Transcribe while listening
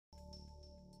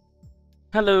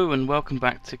Hello and welcome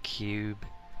back to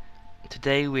Q.U.B.E.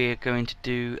 Today we're going to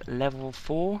do level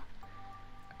 4,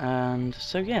 and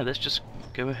so yeah, let's just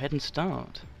go ahead and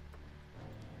start.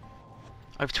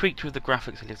 I've tweaked with the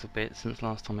graphics a little bit since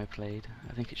last time I played.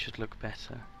 I think it should look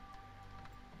better.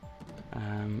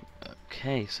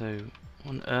 Okay, so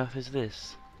what on earth is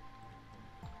this?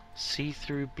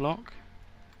 See-through block?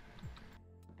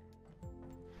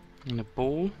 And a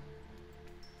ball?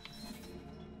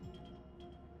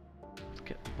 Let's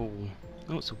get the ball.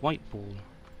 Oh, it's a white ball.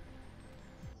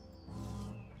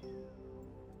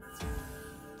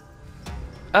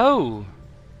 Oh!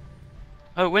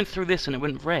 Oh, it went through this and it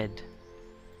went red.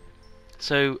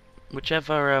 So,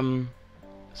 whichever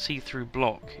see-through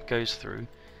block it goes through,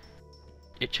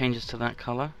 it changes to that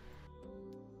colour.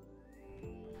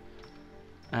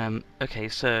 Okay,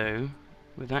 so,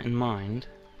 with that in mind,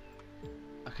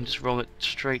 I can just roll it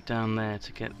straight down there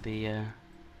to get the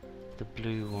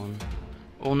blue one.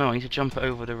 Oh no, I need to jump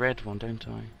over the red one, don't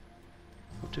I?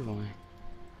 Or do I?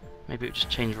 Maybe it would just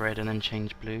change red and then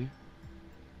change blue.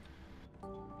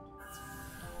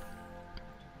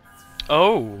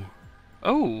 Oh!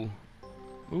 Oh!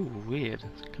 Ooh, weird.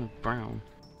 It's kind of brown.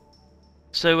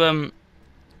 So,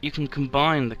 you can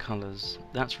combine the colours.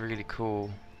 That's really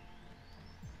cool.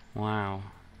 Wow.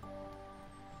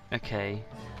 Okay.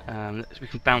 We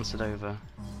can bounce it over.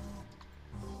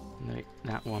 No,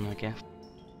 that one, I guess.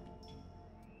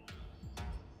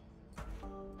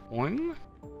 Boing.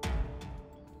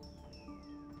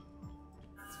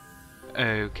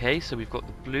 Okay, so we've got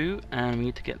the blue, and we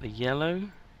need to get the yellow.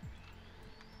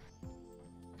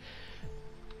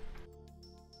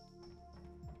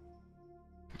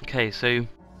 Okay, so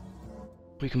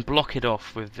we can block it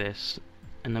off with this,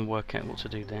 and then work out what to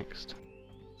do next.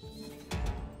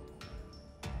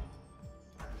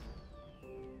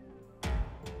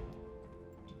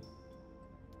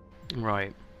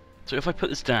 Right. So if I put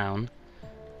this down,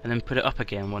 and then put it up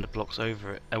again when the block's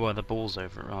over it, well, the ball's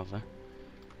over it rather.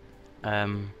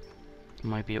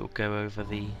 Maybe it will go over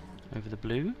the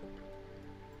blue.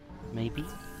 Maybe.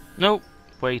 Nope.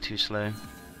 Way too slow.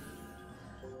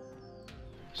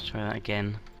 Let's try that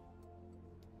again.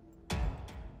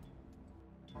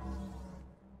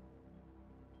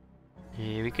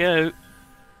 Here we go.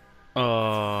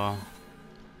 Oh,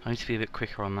 I need to be a bit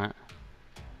quicker on that.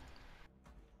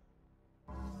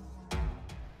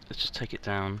 Let's just take it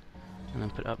down and then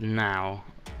put it up now.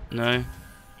 No,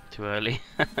 too early.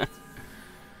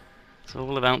 It's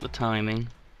all about the timing.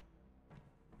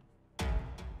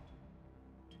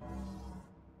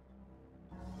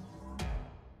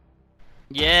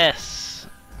 Yes!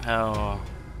 Oh,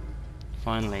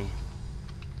 finally.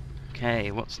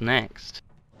 Okay, what's next?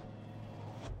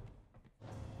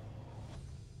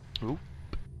 Oop.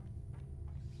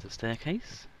 The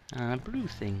staircase. And a blue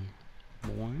thing.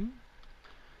 Boing.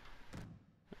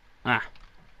 Ah.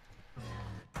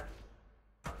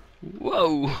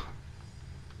 Whoa!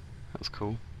 That was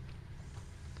cool.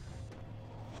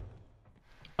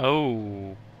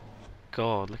 Oh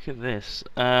god, look at this.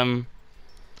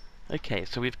 Okay,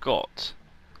 so we've got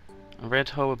a red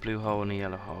hole, a blue hole, and a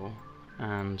yellow hole,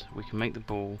 and we can make the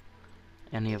ball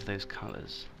any of those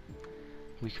colours.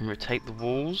 We can rotate the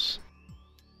walls,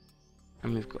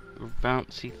 and we've got a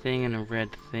bouncy thing and a red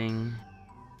thing.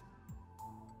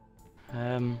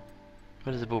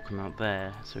 Where does the ball come out?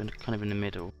 There, so kind of in the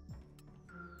middle.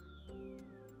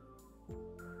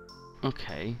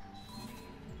 Okay,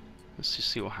 let's just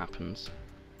see what happens.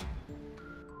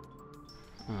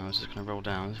 Oh, I was just going to roll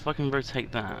down. If I can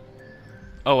rotate that...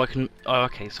 Oh, I can... Oh,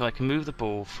 okay, so I can move the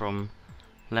ball from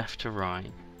left to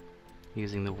right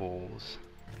using the walls.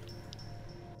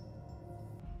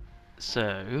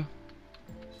 So,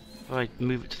 if I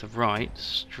move it to the right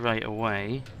straight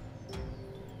away...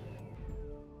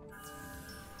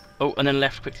 Oh, and then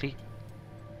left quickly.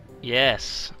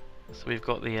 Yes! So we've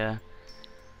got the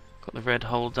red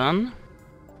hole done.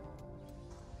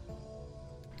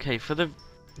 Okay, for the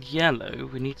yellow,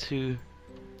 we need to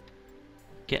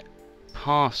get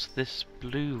past this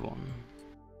blue one.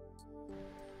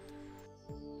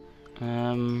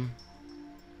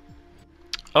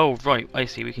 Oh, right, I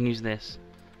see, we can use this.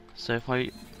 So if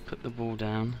I put the ball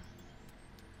down,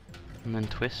 and then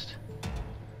twist,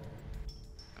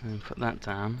 and then put that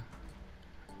down.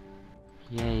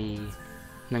 Yay. And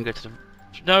then go to the...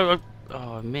 No!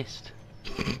 Oh, I missed.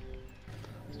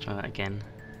 Let's try that again.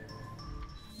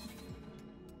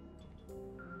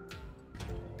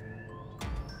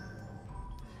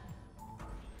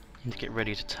 Need to get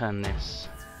ready to turn this.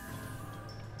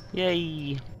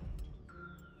 Yay!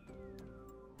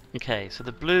 Okay, so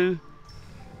the blue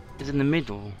is in the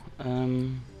middle.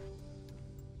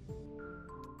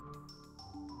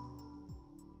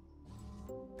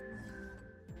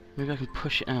 Maybe I can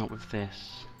push it out with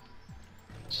this.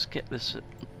 Just get this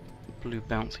blue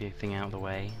bouncy thing out of the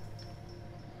way.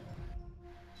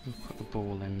 And put the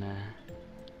ball in there.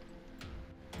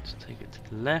 Just take it to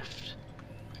the left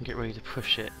and get ready to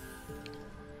push it.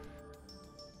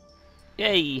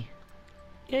 Yay!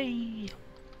 Yay!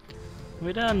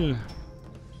 We're done!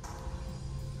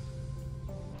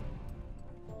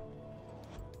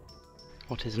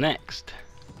 What is next?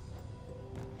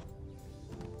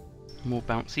 More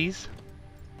bouncies.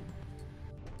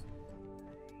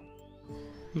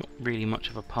 Not really much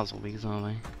of a puzzle, these, are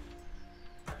they?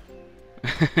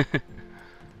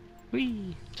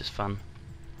 Whee! Just fun.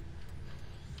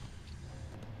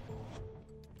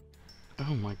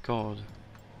 Oh my god.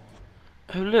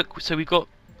 Oh look, so we got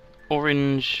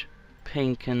orange,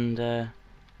 pink and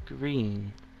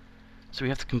green. So we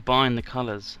have to combine the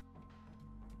colours.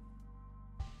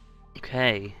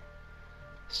 Okay.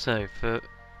 So for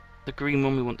the green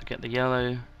one we want to get the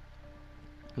yellow,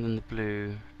 and then the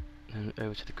blue, and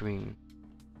over to the green.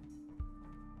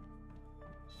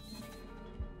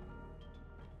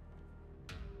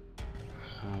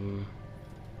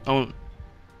 Oh,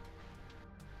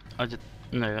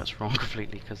 no, that's wrong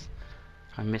completely because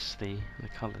I missed the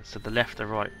colours. So the left, the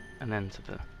right, and then to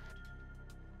the...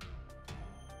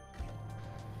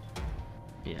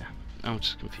 Yeah, I'm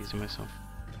just confusing myself.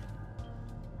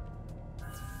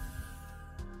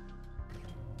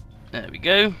 There we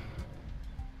go.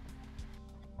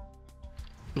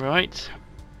 Right.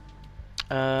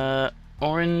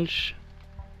 Orange.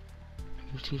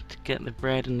 We need to get the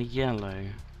red and the yellow.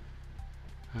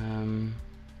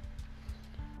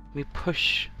 We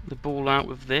push the ball out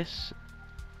with this,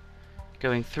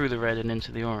 going through the red and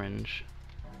into the orange.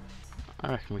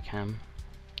 I reckon we can.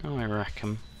 Oh, I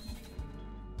reckon.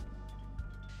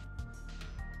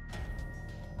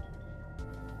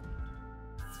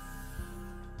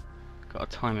 Gotta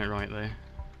time it right though.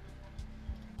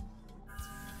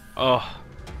 Oh,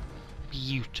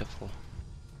 beautiful.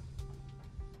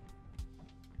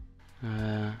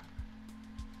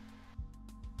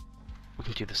 We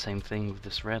can do the same thing with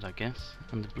this red, I guess,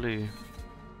 and the blue.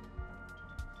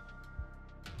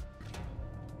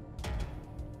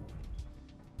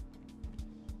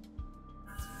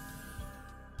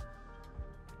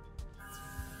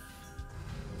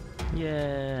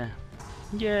 Yeah!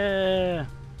 Yeah!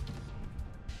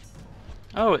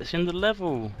 Oh, it's in the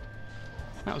level!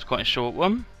 That was quite a short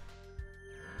one.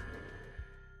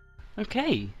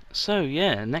 Okay, so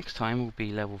yeah, next time will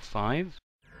be level 5.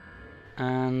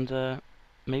 And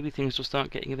maybe things will start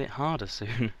getting a bit harder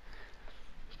soon.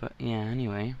 But yeah,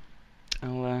 anyway,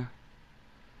 I'll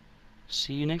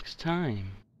see you next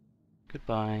time.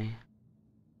 Goodbye.